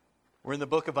We're in the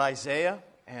book of Isaiah,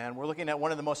 and we're looking at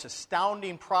one of the most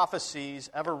astounding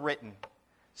prophecies ever written,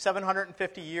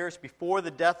 750 years before the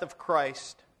death of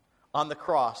Christ on the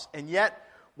cross. And yet,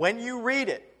 when you read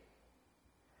it,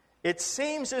 it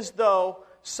seems as though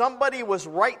somebody was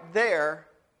right there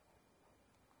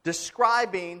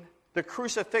describing the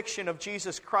crucifixion of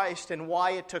Jesus Christ and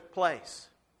why it took place.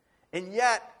 And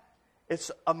yet,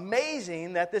 it's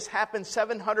amazing that this happened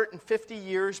 750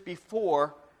 years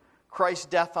before Christ's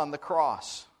death on the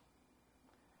cross.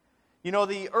 You know,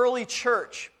 the early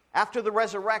church, after the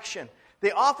resurrection,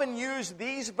 they often use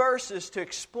these verses to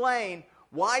explain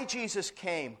why Jesus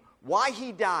came, why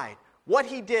he died, what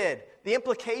he did, the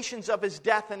implications of his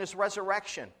death and his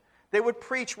resurrection. They would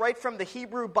preach right from the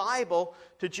Hebrew Bible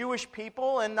to Jewish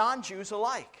people and non-Jews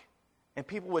alike. And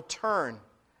people would turn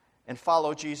and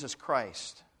follow Jesus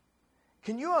Christ.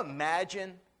 Can you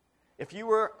imagine if you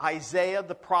were Isaiah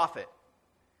the prophet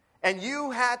and you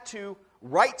had to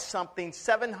write something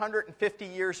 750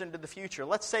 years into the future?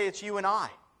 Let's say it's you and I.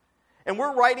 And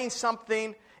we're writing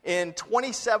something in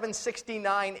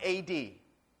 2769 AD.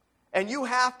 And you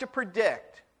have to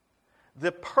predict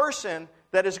the person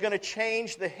that is going to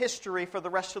change the history for the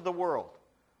rest of the world.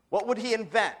 What would he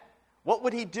invent? What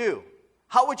would he do?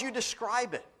 How would you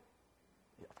describe it?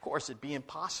 Of course, it'd be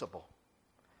impossible.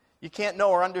 You can't know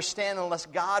or understand unless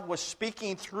God was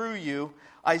speaking through you.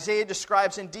 Isaiah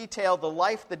describes in detail the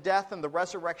life, the death, and the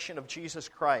resurrection of Jesus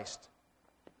Christ.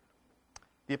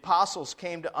 The apostles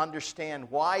came to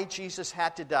understand why Jesus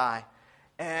had to die,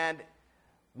 and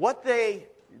what they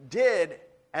did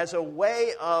as a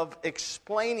way of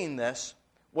explaining this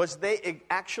was they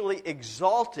actually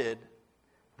exalted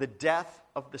the death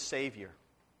of the Savior.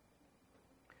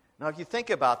 Now, if you think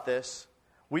about this,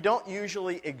 we don't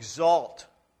usually exalt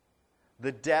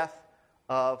the death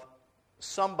of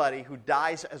somebody who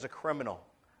dies as a criminal,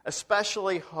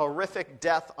 especially horrific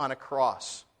death on a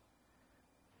cross.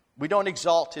 We don't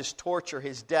exalt his torture,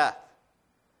 his death,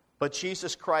 but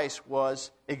Jesus Christ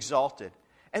was exalted.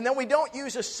 And then we don't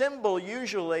use a symbol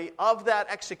usually of that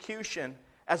execution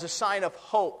as a sign of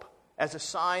hope, as a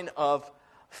sign of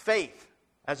faith,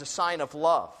 as a sign of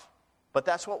love. But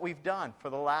that's what we've done for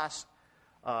the last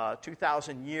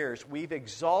 2,000 years. We've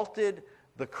exalted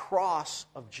the cross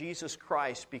of Jesus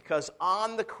Christ, because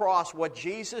on the cross, what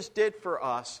Jesus did for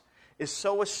us is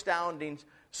so astounding,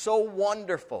 so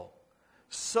wonderful,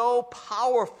 so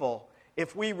powerful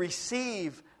if we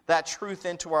receive that truth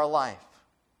into our life.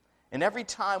 And every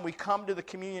time we come to the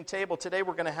communion table, today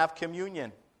we're going to have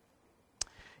communion.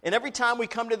 And every time we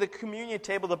come to the communion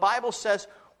table, the Bible says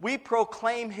we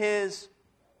proclaim his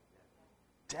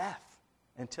death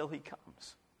until he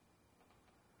comes.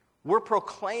 We're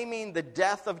proclaiming the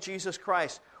death of Jesus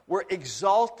Christ. We're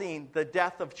exalting the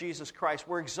death of Jesus Christ.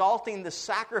 We're exalting the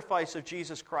sacrifice of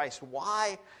Jesus Christ.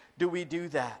 Why do we do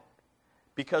that?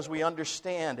 Because we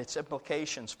understand its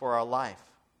implications for our life.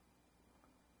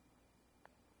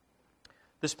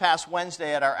 This past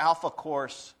Wednesday at our Alpha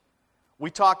course,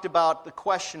 we talked about the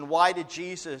question, why did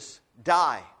Jesus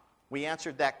die? We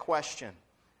answered that question.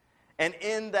 And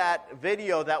in that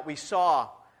video that we saw,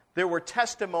 there were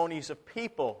testimonies of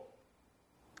people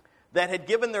that had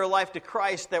given their life to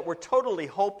Christ that were totally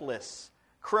hopeless,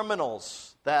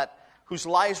 criminals whose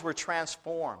lives were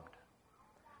transformed,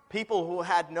 people who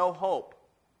had no hope,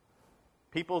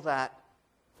 people that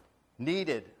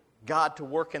needed God to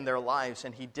work in their lives,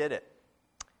 and he did it.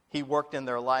 He worked in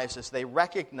their lives as they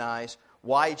recognized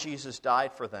why Jesus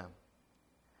died for them.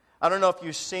 I don't know if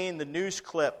you've seen the news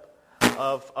clip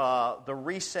of the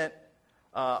recent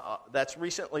that's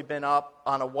recently been up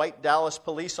on a white Dallas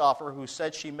police officer who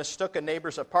said she mistook a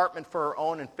neighbor's apartment for her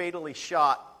own and fatally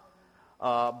shot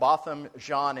Botham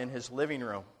Jean in his living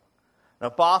room.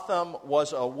 Now, Botham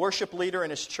was a worship leader in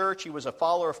his church. He was a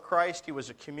follower of Christ. He was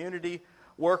a community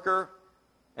worker.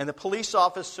 And the police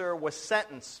officer was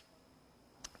sentenced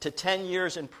to 10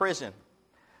 years in prison.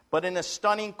 But in a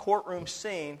stunning courtroom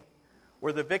scene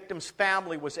where the victim's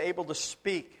family was able to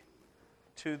speak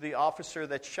to the officer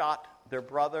that shot their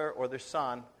brother or their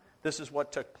son, this is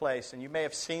what took place. And you may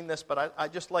have seen this, but I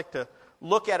just like to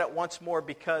look at it once more,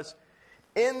 because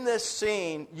in this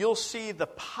scene, you'll see the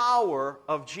power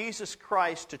of Jesus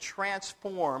Christ to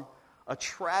transform a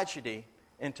tragedy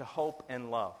into hope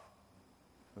and love.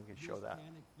 We can show that.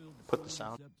 Put the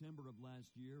sound. September of last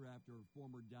year, after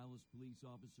former Dallas police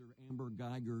officer Amber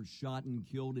Geiger shot and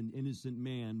killed an innocent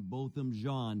man, Botham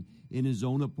Jean, in his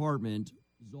own apartment,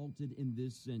 resulted in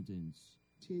this sentence.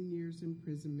 10 years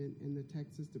imprisonment in the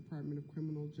Texas Department of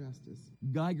Criminal Justice.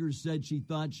 Geiger said she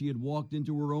thought she had walked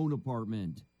into her own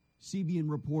apartment. CBN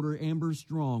reporter Amber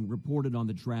Strong reported on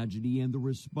the tragedy and the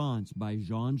response by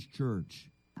Jean's church.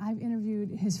 I've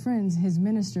interviewed his friends, his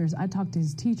ministers. I talked to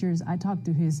his teachers. I talked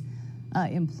to his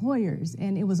employers.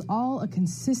 And it was all a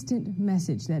consistent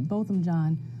message that Botham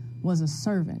Jean was a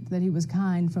servant, that he was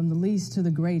kind from the least to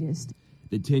the greatest.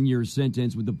 The 10-year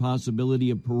sentence with the possibility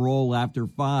of parole after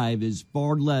 5 is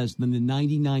far less than the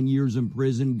 99 years in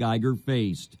prison Geiger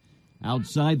faced.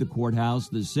 Outside the courthouse,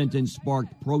 the sentence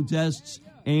sparked protests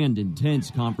and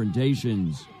intense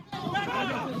confrontations.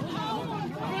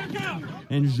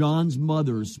 And Jean's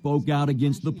mother spoke out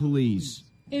against the police.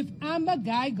 If Amber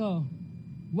Geiger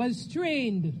was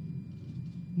trained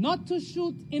not to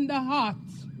shoot in the heart,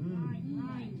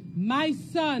 my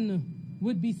son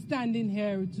would be standing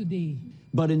here today.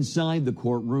 But inside the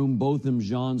courtroom, Botham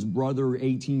Jean's brother,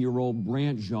 18-year-old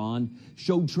Brant Jean,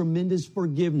 showed tremendous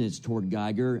forgiveness toward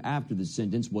Geiger after the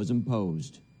sentence was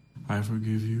imposed. I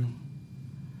forgive you.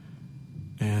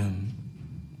 And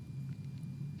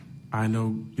I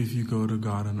know if you go to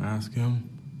God and ask him,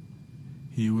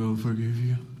 he will forgive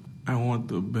you. I want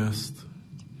the best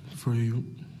for you.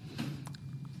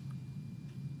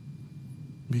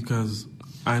 Because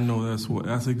I know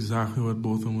that's exactly what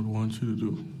both of them would want you to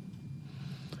do.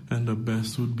 And the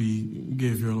best would be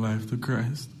give your life to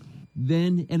Christ.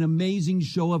 Then an amazing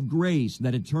show of grace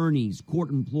that attorneys, court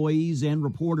employees, and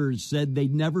reporters said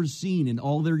they'd never seen in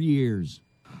all their years.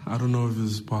 I don't know if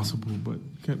this is possible, but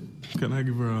can I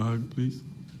give her a hug, please?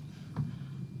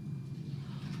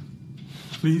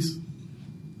 Please?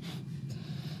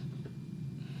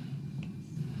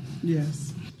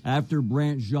 Yes. After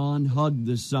Brant Jean hugged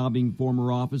the sobbing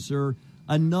former officer,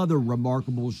 another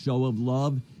remarkable show of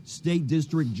love, State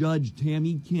District Judge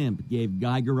Tammy Kemp gave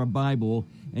Geiger a Bible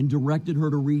and directed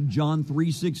her to read John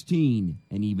 3:16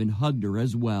 and even hugged her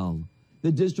as well.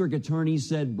 The district attorney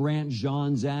said Brant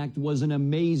Jean's act was an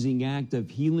amazing act of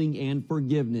healing and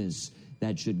forgiveness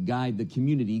that should guide the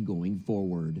community going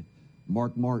forward.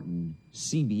 Mark Martin,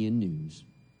 CBN News.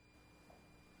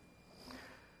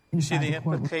 You see, the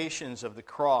implications of the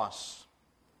cross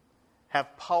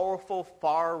have powerful,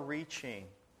 far-reaching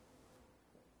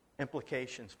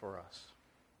implications for us.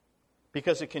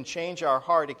 Because it can change our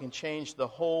heart, it can change the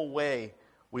whole way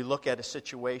we look at a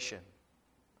situation.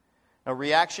 A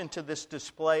reaction to this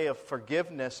display of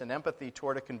forgiveness and empathy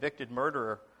toward a convicted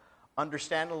murderer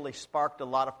understandably sparked a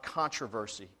lot of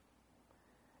controversy.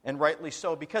 And rightly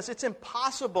so, because it's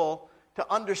impossible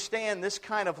to understand this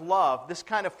kind of love, this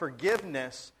kind of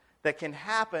forgiveness that can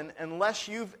happen unless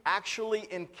you've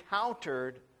actually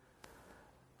encountered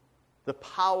the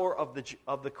power of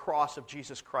the cross of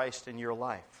Jesus Christ in your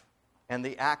life and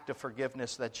the act of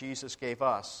forgiveness that Jesus gave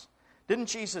us. Didn't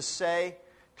Jesus say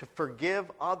to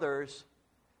forgive others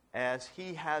as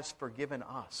he has forgiven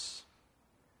us?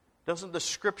 Doesn't the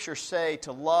Scripture say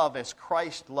to love as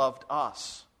Christ loved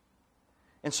us?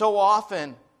 And so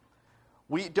often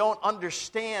we don't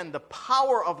understand the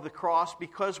power of the cross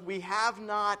because we have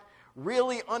not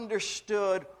really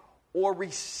understood or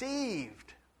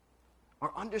received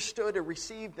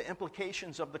the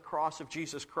implications of the cross of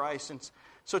Jesus Christ. And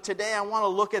so today I want to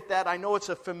look at that. I know it's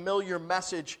a familiar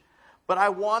message, but I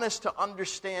want us to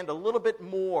understand a little bit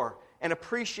more and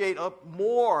appreciate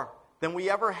more than we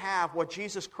ever have what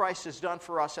Jesus Christ has done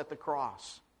for us at the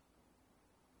cross.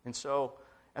 And so,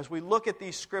 as we look at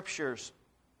these scriptures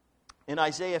in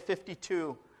Isaiah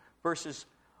 52, verses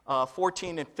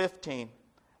 14 and 15,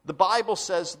 the Bible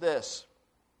says this: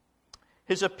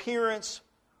 His appearance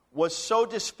was so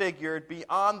disfigured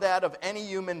beyond that of any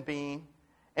human being,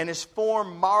 and his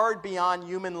form marred beyond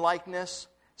human likeness.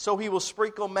 So he will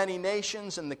sprinkle many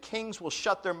nations, and the kings will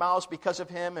shut their mouths because of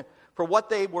him. And for what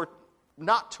they were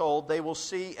not told, they will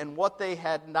see, and what they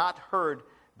had not heard,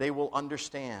 they will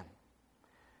understand.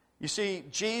 You see,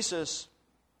 Jesus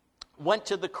went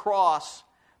to the cross,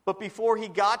 but before he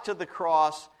got to the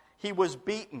cross, he was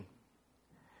beaten.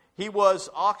 He was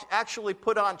actually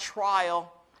put on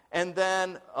trial and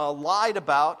then lied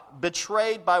about,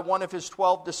 betrayed by one of his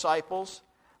 12 disciples,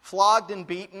 flogged and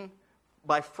beaten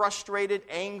by frustrated,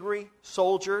 angry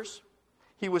soldiers.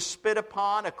 He was spit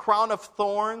upon. A crown of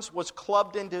thorns was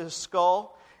clubbed into his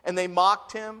skull, and they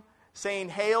mocked him, saying,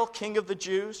 "Hail, King of the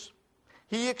Jews."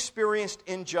 He experienced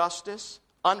injustice,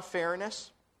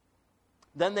 unfairness.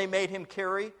 Then they made him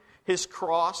carry his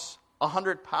cross,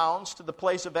 100 pounds, to the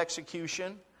place of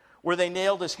execution, where they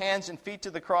nailed his hands and feet to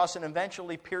the cross and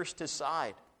eventually pierced his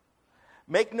side.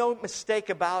 Make no mistake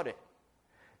about it.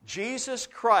 Jesus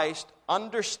Christ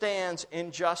understands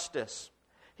injustice.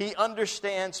 He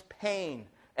understands pain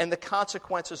and the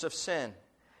consequences of sin.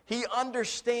 He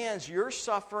understands your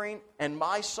suffering and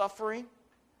my suffering.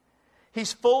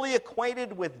 He's fully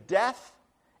acquainted with death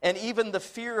and even the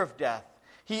fear of death.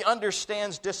 He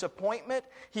understands disappointment.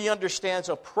 He understands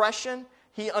oppression.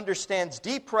 He understands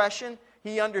depression.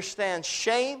 He understands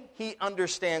shame. He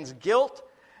understands guilt.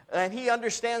 And he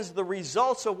understands the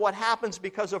results of what happens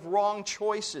because of wrong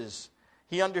choices.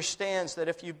 He understands that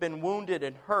if you've been wounded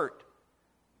and hurt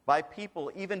by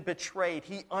people, even betrayed,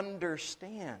 he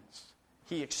understands.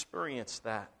 He experienced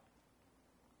that.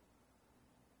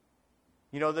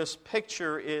 You know, this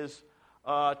picture is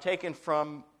taken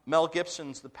from Mel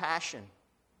Gibson's The Passion.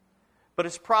 But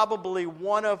it's probably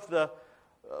one of the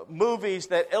movies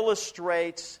that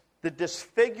illustrates the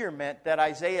disfigurement that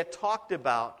Isaiah talked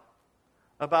about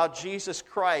Jesus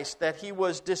Christ, that he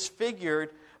was disfigured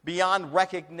beyond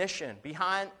recognition,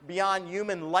 beyond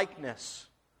human likeness.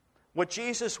 What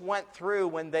Jesus went through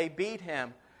when they beat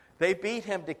him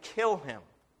to kill him,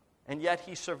 and yet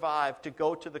he survived to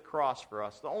go to the cross for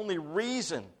us. The only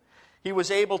reason he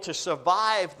was able to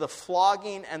survive the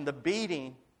flogging and the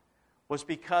beating was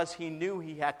because he knew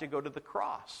he had to go to the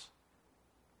cross,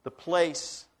 the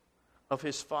place of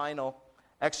his final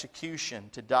execution,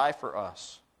 to die for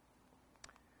us.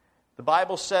 The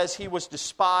Bible says he was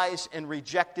despised and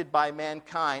rejected by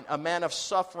mankind, a man of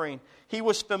suffering. He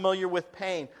was familiar with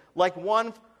pain. Like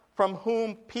one from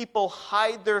whom people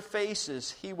hide their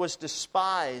faces, he was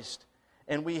despised,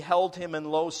 and we held him in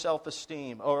low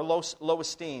self-esteem, or low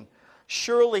esteem.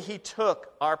 Surely he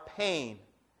took our pain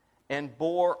and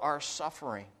bore our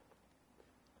suffering.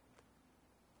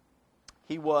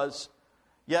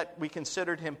 Yet we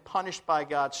considered him punished by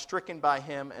God, stricken by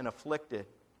him, and afflicted.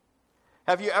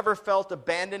 Have you ever felt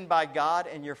abandoned by God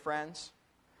and your friends?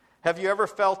 Have you ever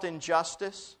felt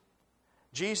injustice?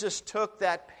 Jesus took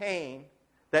that pain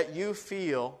that you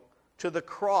feel to the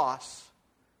cross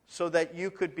so that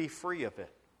you could be free of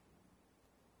it.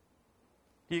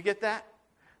 Do you get that?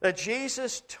 That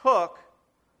Jesus took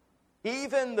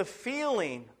even the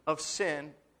feeling of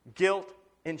sin, guilt,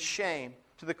 and shame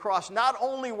to the cross. Not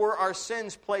only were our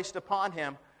sins placed upon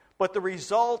him, but the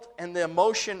result and the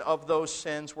emotion of those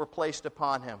sins were placed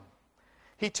upon him.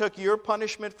 He took your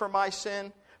punishment for my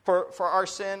sin, for our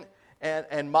sin,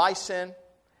 and my sin,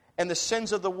 and the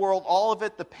sins of the world. All of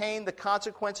it, the pain, the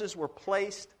consequences were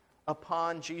placed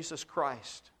upon Jesus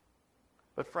Christ.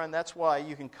 But friend, that's why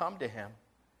you can come to him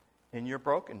in your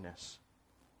brokenness.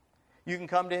 You can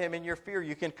come to him in your fear.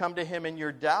 You can come to him in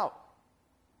your doubt.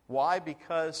 Why?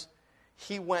 Because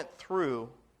he went through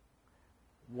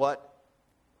what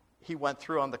he went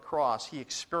through on the cross. He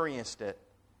experienced it.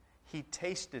 He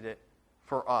tasted it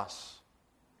for us.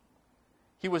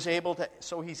 He's able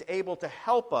to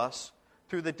help us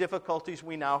through the difficulties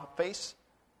we now face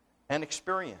and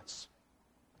experience.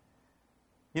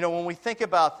 You know, when we think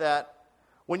about that,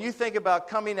 when you think about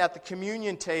coming at the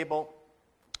communion table,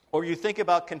 or you think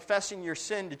about confessing your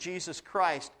sin to Jesus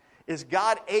Christ, is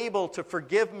God able to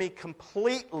forgive me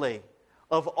completely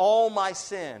of all my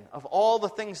sin, of all the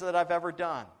things that I've ever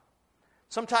done?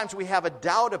 Sometimes we have a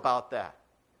doubt about that.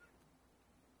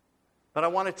 But I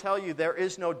want to tell you, there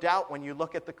is no doubt when you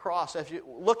look at the cross. As you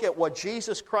look at what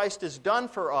Jesus Christ has done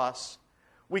for us,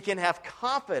 we can have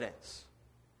confidence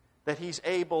that he's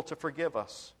able to forgive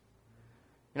us.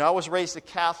 You know, I was raised a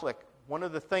Catholic. One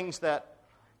of the things that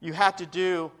you had to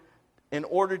do in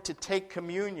order to take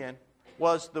communion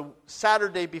was the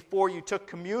Saturday before you took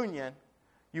communion,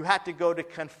 you had to go to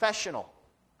confessional.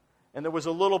 And there was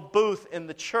a little booth in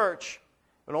the church.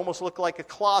 It almost looked like a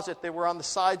closet. They were on the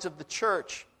sides of the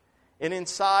church. And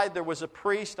inside there was a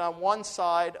priest on one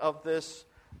side of this.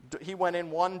 He went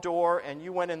in one door and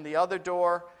you went in the other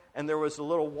door. And there was a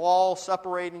little wall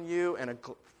separating you and a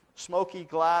smoky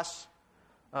glass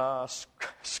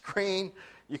screen.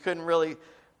 You couldn't really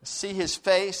see his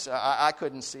face. I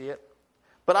couldn't see it.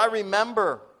 But I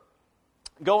remember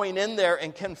going in there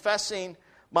and confessing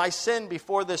my sin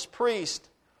before this priest.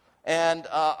 And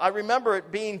I remember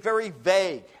it being very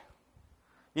vague.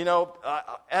 You know,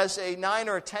 as a 9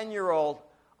 or a 10-year-old,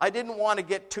 I didn't want to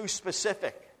get too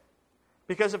specific.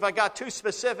 Because if I got too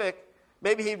specific,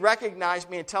 maybe he'd recognize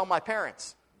me and tell my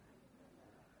parents.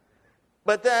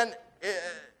 But then,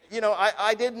 you know,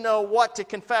 I didn't know what to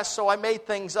confess, so I made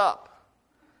things up.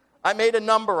 I made a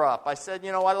number up. I said,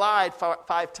 you know, I lied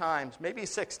 5 times, maybe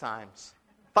 6 times.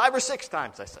 5 or 6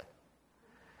 times, I said.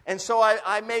 And so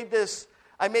I made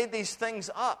these things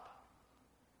up.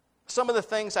 Some of the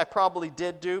things I probably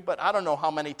did do, but I don't know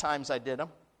how many times I did them.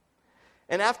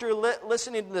 And after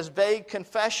listening to this vague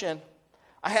confession,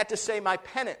 I had to say my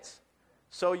penance.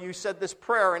 So you said this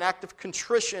prayer, an act of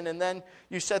contrition, and then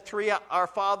you said 3 Our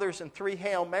Fathers and 3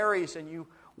 Hail Marys, and you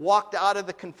walked out of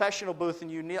the confessional booth and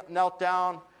you knelt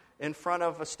down in front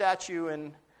of a statue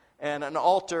and an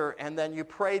altar, and then you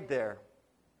prayed there.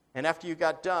 And after you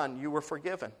got done, you were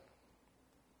forgiven.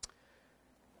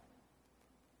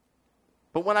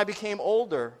 But when I became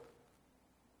older,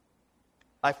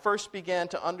 I first began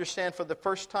to understand for the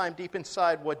first time deep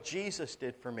inside what Jesus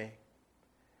did for me.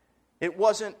 It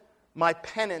wasn't my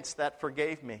penance that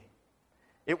forgave me.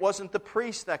 It wasn't the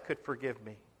priest that could forgive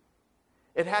me.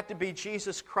 It had to be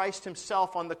Jesus Christ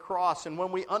himself on the cross. And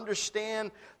when we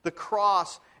understand the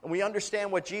cross and we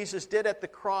understand what Jesus did at the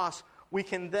cross, we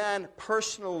can then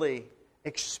personally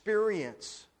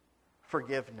experience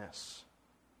forgiveness.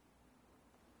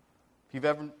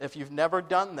 If you've never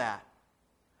done that,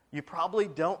 you probably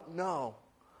don't know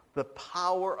the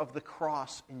power of the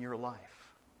cross in your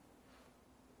life.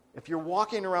 If you're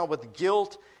walking around with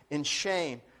guilt and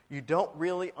shame, you don't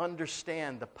really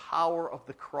understand the power of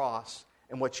the cross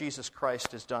and what Jesus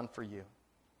Christ has done for you.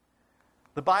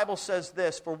 The Bible says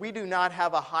this, "For we do not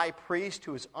have a high priest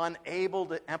who is unable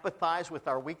to empathize with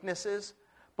our weaknesses,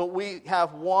 but we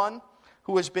have one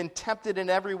who has been tempted in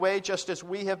every way just as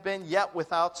we have been, yet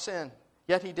without sin.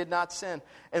 Yet he did not sin.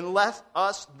 And let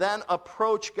us then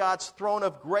approach God's throne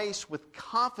of grace with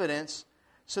confidence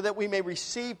so that we may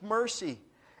receive mercy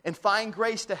and find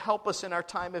grace to help us in our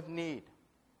time of need."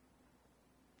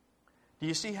 Do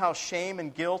you see how shame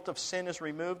and guilt of sin is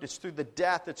removed? It's through the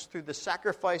death, it's through the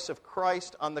sacrifice of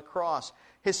Christ on the cross.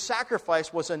 His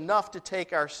sacrifice was enough to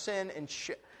take our sin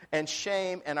and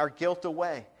shame and our guilt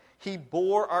away. He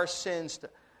bore our sins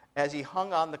as he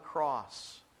hung on the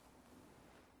cross.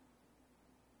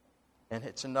 And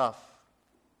it's enough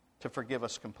to forgive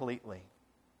us completely.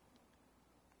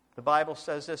 The Bible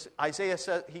says this. Isaiah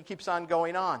says, he keeps on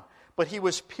going on. "But he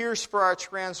was pierced for our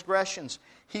transgressions.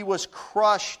 He was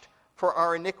crushed for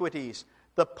our iniquities.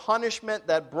 The punishment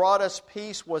that brought us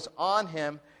peace was on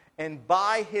him, and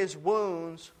by his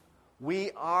wounds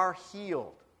we are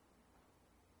healed."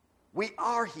 We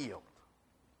are healed.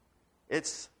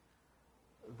 It's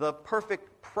the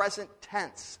perfect present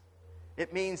tense.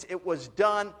 It means it was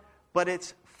done, but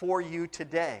it's for you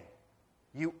today.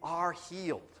 You are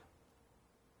healed.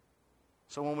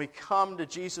 So when we come to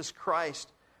Jesus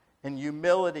Christ in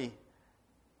humility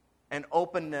and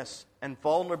openness and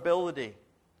vulnerability,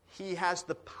 he has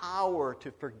the power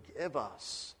to forgive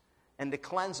us and to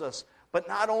cleanse us. But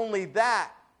not only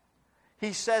that,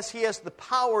 he says he has the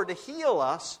power to heal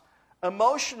us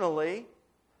emotionally,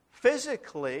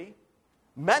 physically,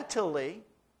 mentally,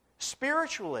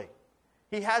 spiritually.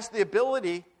 He has the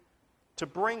ability to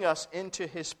bring us into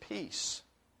his peace.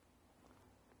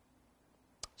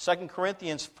 2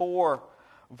 Corinthians 4,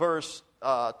 verse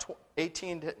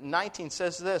 18 to 19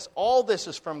 says this, "All this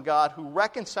is from God, who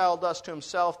reconciled us to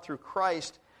himself through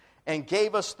Christ and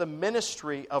gave us the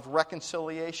ministry of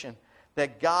reconciliation,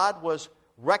 that God was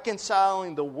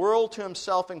reconciling the world to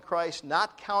himself in Christ,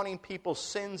 not counting people's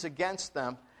sins against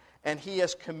them, and he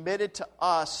has committed to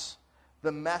us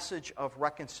the message of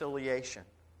reconciliation."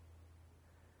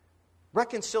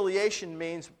 Reconciliation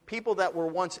means people that were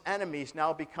once enemies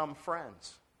now become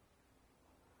friends.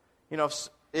 You know,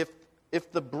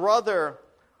 if the brother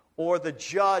or the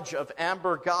judge of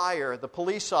Amber Geyer, the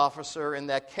police officer in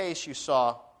that case you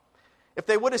saw, if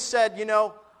they would have said, you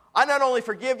know, "I not only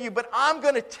forgive you, but I'm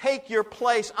going to take your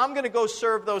place. I'm going to go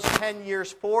serve those 10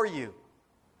 years for you."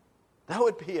 That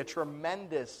would be a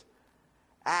tremendous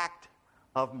act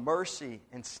of mercy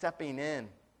and stepping in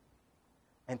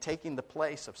and taking the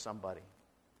place of somebody.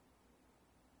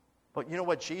 But you know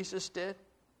what Jesus did?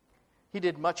 He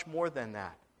did much more than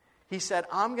that. He said,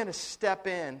 "I'm going to step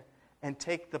in and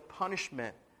take the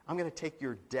punishment. I'm going to take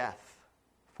your death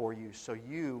for you so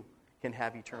you can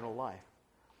have eternal life.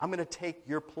 I'm going to take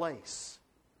your place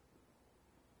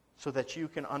so that you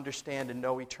can understand and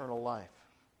know eternal life."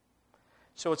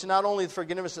 So it's not only the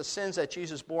forgiveness of sins that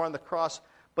Jesus bore on the cross,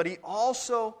 but he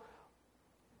also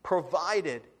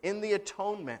provided in the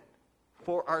atonement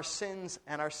for our sins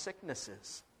and our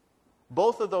sicknesses.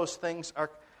 Both of those things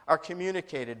are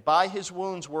communicated. By his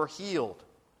wounds we're healed.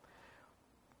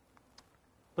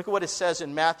 Look at what it says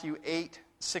in Matthew 8,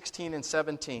 16 and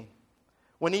 17.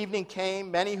 "When evening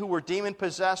came, many who were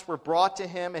demon-possessed were brought to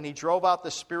him, and he drove out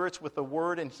the spirits with the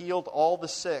word and healed all the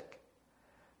sick.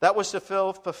 That was to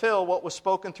fulfill what was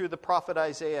spoken through the prophet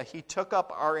Isaiah. He took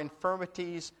up our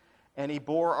infirmities and he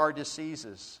bore our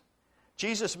diseases."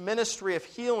 Jesus' ministry of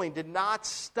healing did not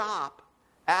stop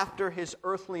after his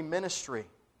earthly ministry.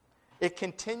 It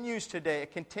continues today.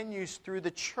 It continues through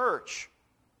the church,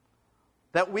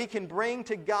 that we can bring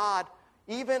to God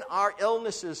even our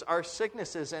illnesses, our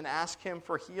sicknesses, and ask him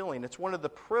for healing. It's one of the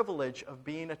privilege of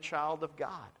being a child of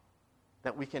God,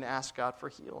 that we can ask God for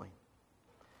healing.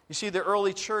 You see, the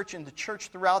early church and the church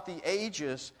throughout the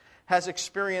ages has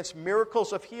experienced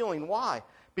miracles of healing. Why?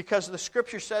 Because the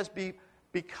Scripture says,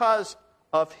 because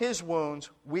of His wounds,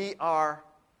 we are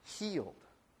healed.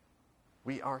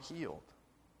 We are healed.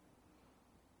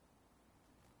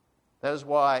 That is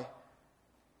why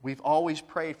we've always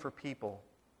prayed for people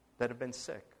that have been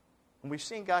sick. And we've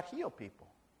seen God heal people.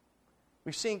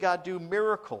 We've seen God do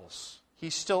miracles.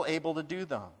 He's still able to do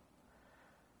them.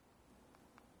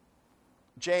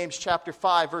 James chapter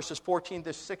 5, verses 14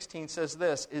 to 16 says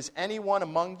this, "Is anyone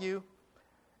among you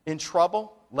in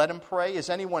trouble? Let him pray. Is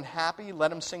anyone happy?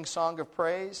 Let him sing song of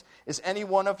praise. Is any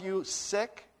one of you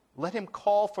sick? Let him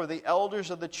call for the elders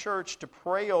of the church to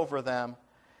pray over them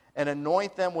and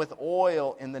anoint them with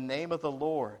oil in the name of the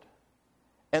Lord.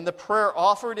 And the prayer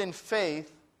offered in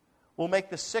faith will make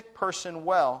the sick person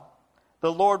well.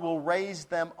 The Lord will raise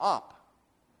them up.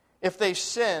 If they've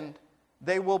sinned,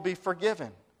 they will be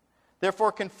forgiven.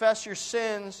 Therefore, confess your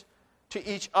sins to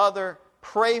each other.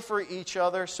 Pray for each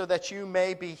other so that you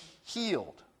may be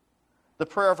healed. The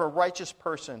prayer of a righteous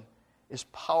person is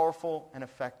powerful and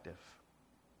effective."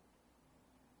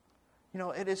 You know,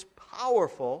 it is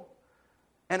powerful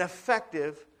and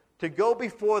effective to go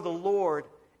before the Lord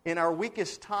in our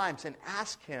weakest times and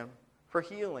ask Him for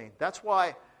healing. That's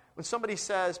why when somebody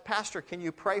says, "Pastor, can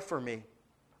you pray for me?"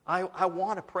 I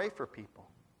want to pray for people.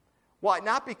 Why?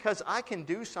 Not because I can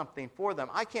do something for them.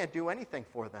 I can't do anything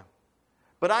for them.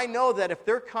 But I know that if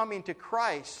they're coming to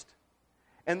Christ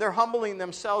and they're humbling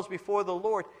themselves before the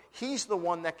Lord, He's the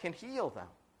one that can heal them.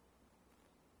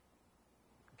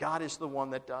 God is the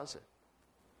one that does it.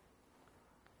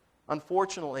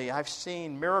 Unfortunately, I've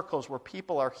seen miracles where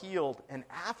people are healed and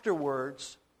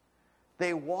afterwards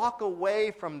they walk away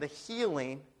from the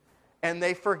healing and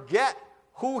they forget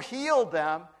who healed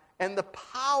them and the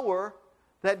power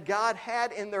that God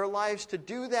had in their lives to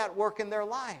do that work in their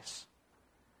lives.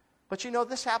 But you know,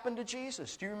 this happened to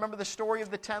Jesus. Do you remember the story of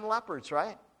the 10 lepers,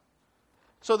 right?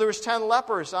 So there was 10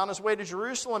 lepers on his way to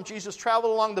Jerusalem. Jesus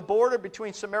traveled along the border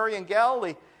between Samaria and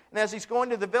Galilee. And as he's going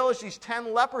to the village, these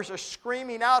 10 lepers are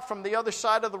screaming out from the other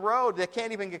side of the road. They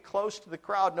can't even get close to the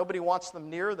crowd. Nobody wants them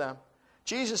near them.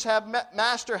 "Jesus,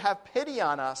 Master, have pity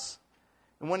on us."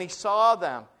 And when he saw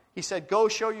them, he said, "Go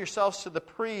show yourselves to the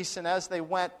priests." And as they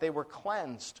went, they were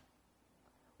cleansed.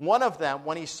 One of them,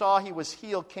 when he saw he was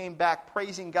healed, came back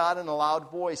praising God in a loud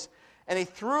voice. And he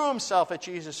threw himself at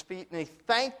Jesus' feet and he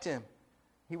thanked Him.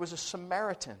 He was a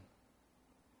Samaritan.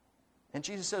 And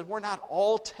Jesus said, "We're not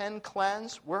all 10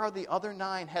 cleansed? Where are the other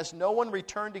 9? Has no one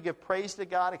returned to give praise to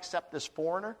God except this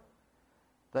foreigner?"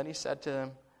 Then he said to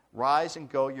him, "Rise and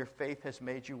go, your faith has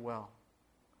made you well."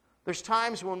 There's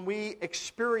times when we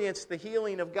experience the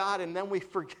healing of God and then we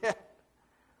forget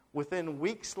within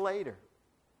weeks later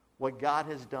what God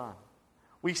has done.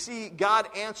 We see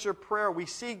God answer prayer. We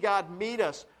see God meet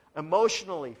us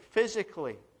emotionally,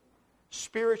 physically,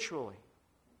 spiritually.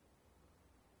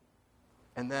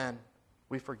 And then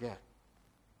we forget.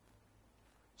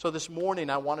 So this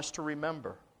morning I want us to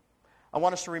remember. I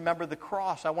want us to remember the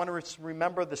cross. I want us to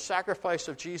remember the sacrifice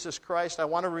of Jesus Christ. I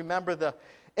want to remember the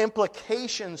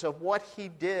implications of what He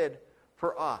did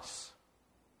for us.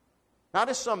 Not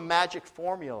as some magic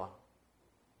formula,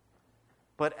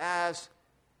 but as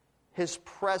His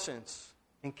presence,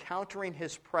 encountering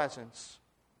His presence,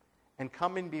 and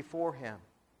coming before Him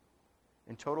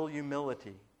in total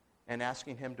humility and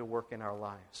asking Him to work in our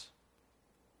lives.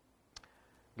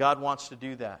 God wants to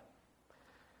do that.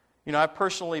 You know, I've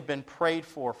personally been prayed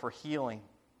for healing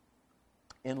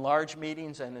in large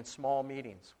meetings and in small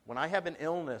meetings. When I have an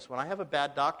illness, when I have a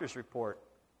bad doctor's report,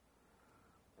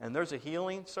 and there's a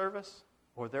healing service,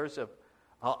 or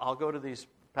I'll go to these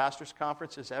pastors'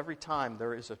 conferences every time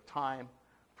there is a time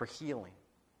for healing,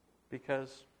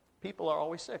 because people are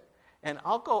always sick. And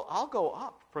I'll go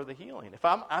up for the healing. If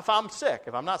I'm sick,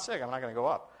 if I'm not sick, I'm not going to go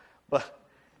up. But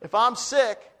if I'm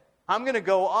sick, I'm going to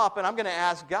go up and I'm going to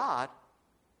ask God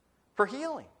for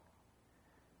healing.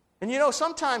 And you know,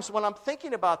 sometimes when I'm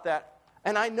thinking about that,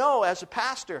 and I know as a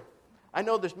pastor, I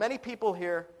know there's many people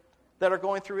here that are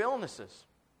going through illnesses.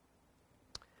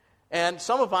 And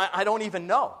some of I don't even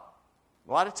know.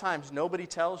 A lot of times nobody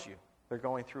tells you they're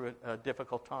going through a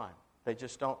difficult time.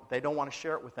 They don't want to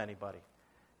share it with anybody.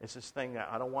 It's this thing that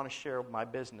I don't want to share my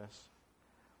business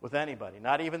with anybody,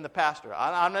 not even the pastor.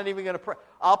 I'm not even going to pray.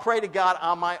 I'll pray to God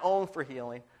on my own for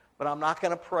healing, but I'm not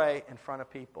going to pray in front of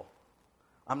people.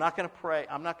 I'm not going to pray.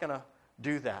 I'm not going to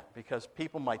do that because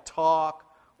people might talk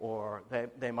or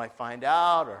they might find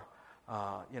out or,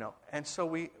 and so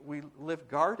we live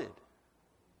guarded.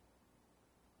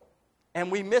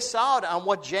 And we miss out on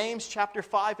what James chapter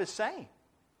 5 is saying.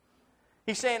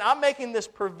 He's saying, I'm making this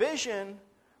provision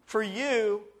for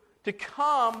you to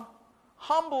come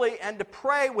humbly and to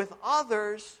pray with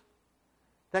others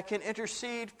that can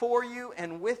intercede for you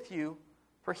and with you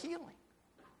for healing.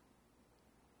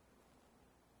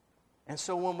 And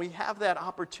so when we have that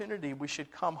opportunity, we should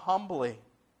come humbly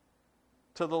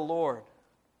to the Lord.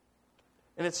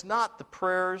 And it's not the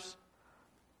prayers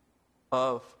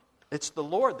it's the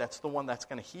Lord that's the one that's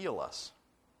going to heal us.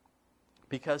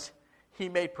 Because He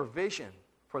made provision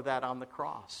for that on the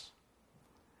cross.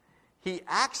 He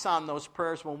acts on those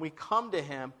prayers when we come to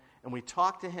Him and we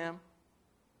talk to Him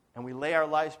and we lay our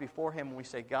lives before Him and we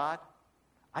say, God,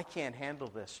 I can't handle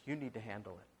this. You need to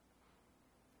handle it.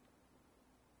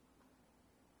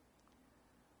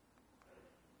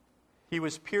 He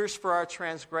was pierced for our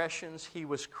transgressions. He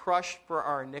was crushed for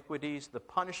our iniquities. The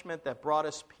punishment that brought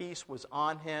us peace was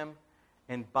on Him,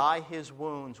 and by His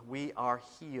wounds we are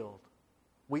healed.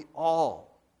 We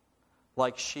all,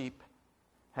 like sheep,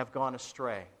 have gone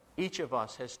astray. Each of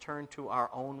us has turned to our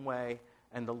own way,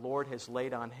 and the Lord has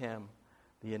laid on Him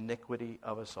the iniquity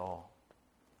of us all.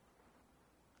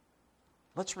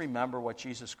 Let's remember what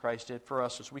Jesus Christ did for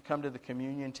us as we come to the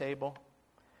communion table.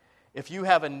 If you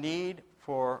have a need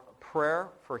for prayer,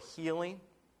 for healing,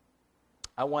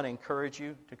 I want to encourage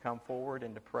you to come forward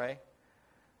and to pray.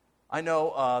 I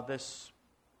know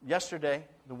yesterday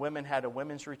the women had a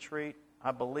women's retreat.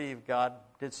 I believe God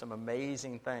did some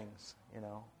amazing things,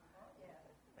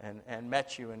 and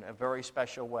met you in a very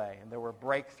special way. And there were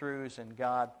breakthroughs, and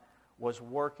God was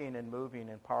working and moving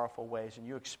in powerful ways, and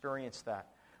you experienced that.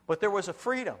 But there was a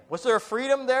freedom. Was there a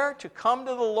freedom there to come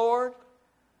to the Lord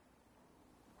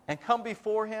and come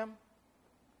before Him?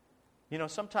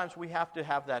 Sometimes we have to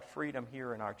have that freedom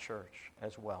here in our church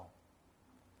as well.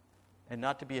 And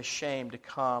not to be ashamed to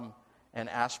come and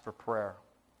ask for prayer.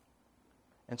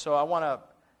 And so I want to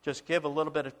just give a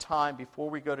little bit of time before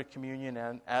we go to communion,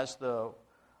 and as the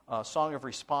song of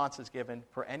response is given,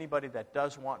 for anybody that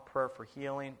does want prayer for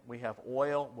healing, we have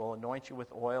oil. We'll anoint you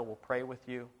with oil. We'll pray with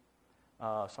you.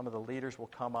 Some of the leaders will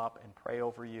come up and pray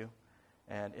over you.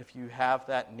 And if you have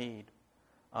that need,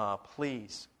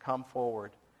 please come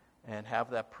forward and have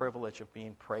that privilege of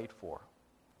being prayed for.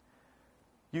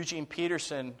 Eugene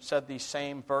Peterson said these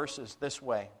same verses this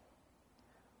way.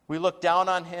 We looked down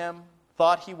on him,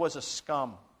 thought he was a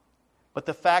scum. But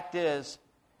the fact is,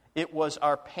 it was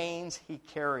our pains he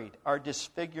carried, our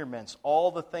disfigurements, all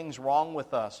the things wrong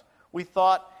with us. We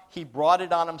thought he brought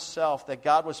it on himself, that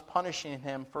God was punishing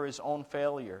him for his own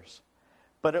failures.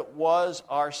 But it was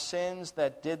our sins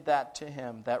that did that to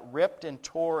him, that ripped and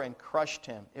tore and crushed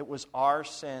him. It was our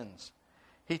sins.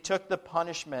 He took the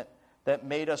punishment that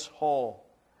made us whole.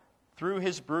 Through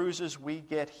his bruises we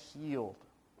get healed.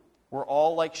 We're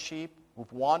all like sheep.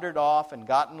 We've wandered off and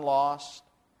gotten lost.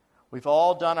 We've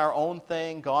all done our own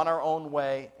thing, gone our own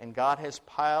way, and God has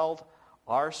piled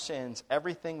our sins,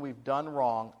 everything we've done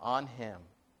wrong, on Him.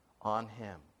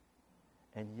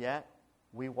 And yet,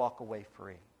 we walk away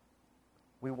free.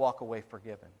 We walk away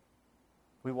forgiven.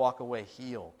 We walk away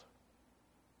healed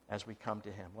as we come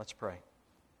to Him. Let's pray.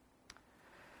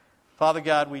 Father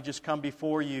God, we just come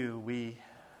before You. We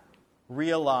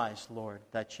realize, Lord,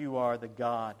 that You are the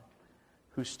God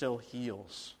who still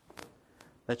heals.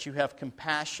 That You have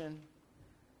compassion.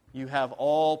 You have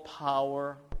all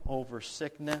power over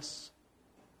sickness,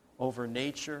 over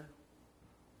nature,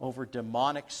 over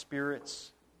demonic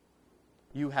spirits.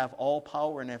 You have all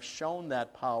power and have shown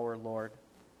that power, Lord.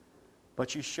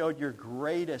 But You showed Your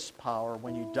greatest power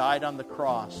when You died on the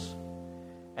cross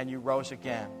and You rose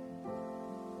again.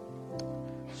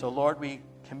 So, Lord, we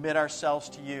commit ourselves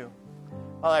to You.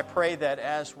 Father, I pray that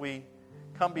as we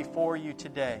come before You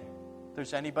today, if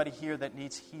there's anybody here that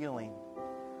needs healing,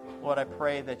 Lord, I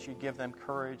pray that You give them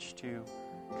courage to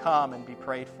come and be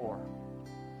prayed for.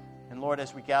 And Lord,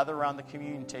 as we gather around the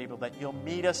communion table, that You'll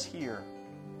meet us here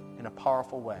in a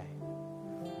powerful way.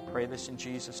 We pray this in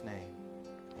Jesus' name.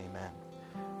 Amen.